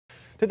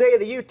Today,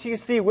 the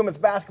UTC women's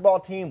basketball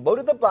team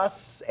loaded the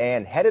bus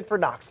and headed for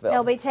Knoxville.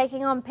 They'll be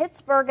taking on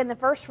Pittsburgh in the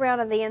first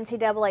round of the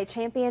NCAA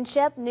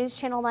Championship. News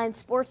Channel 9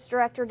 sports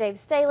director Dave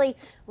Staley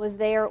was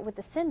there with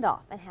the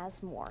send-off and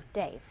has more.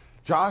 Dave.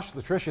 Josh,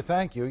 Latricia,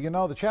 thank you. You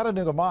know, the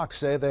Chattanooga Mocs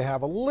say they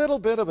have a little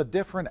bit of a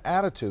different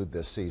attitude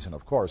this season.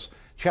 Of course,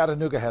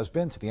 Chattanooga has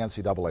been to the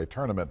NCAA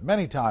Tournament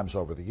many times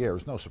over the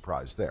years. No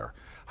surprise there.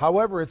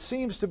 However, it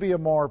seems to be a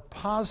more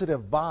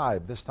positive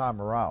vibe this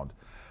time around.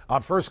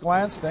 On first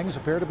glance, things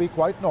appear to be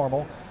quite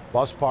normal.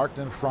 Bus parked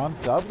in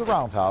front of the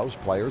roundhouse,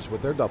 players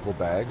with their duffel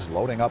bags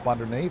loading up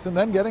underneath and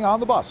then getting on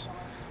the bus.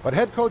 But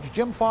head coach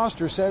Jim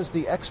Foster says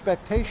the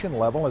expectation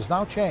level has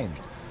now changed.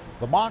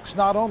 The Mocs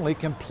not only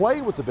can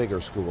play with the bigger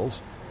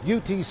schools,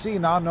 UTC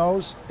now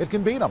knows it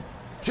can beat them.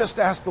 Just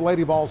ask the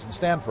Lady Vols and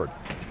Stanford.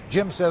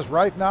 Jim says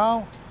right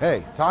now,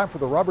 hey, time for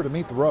the rubber to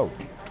meet the road.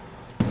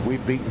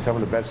 We've beaten some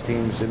of the best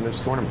teams in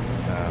this tournament.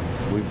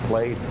 We've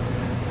played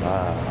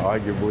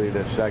arguably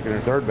the second or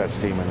third best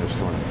team in this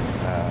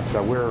tournament.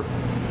 So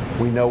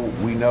we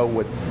know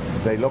what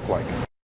they look like.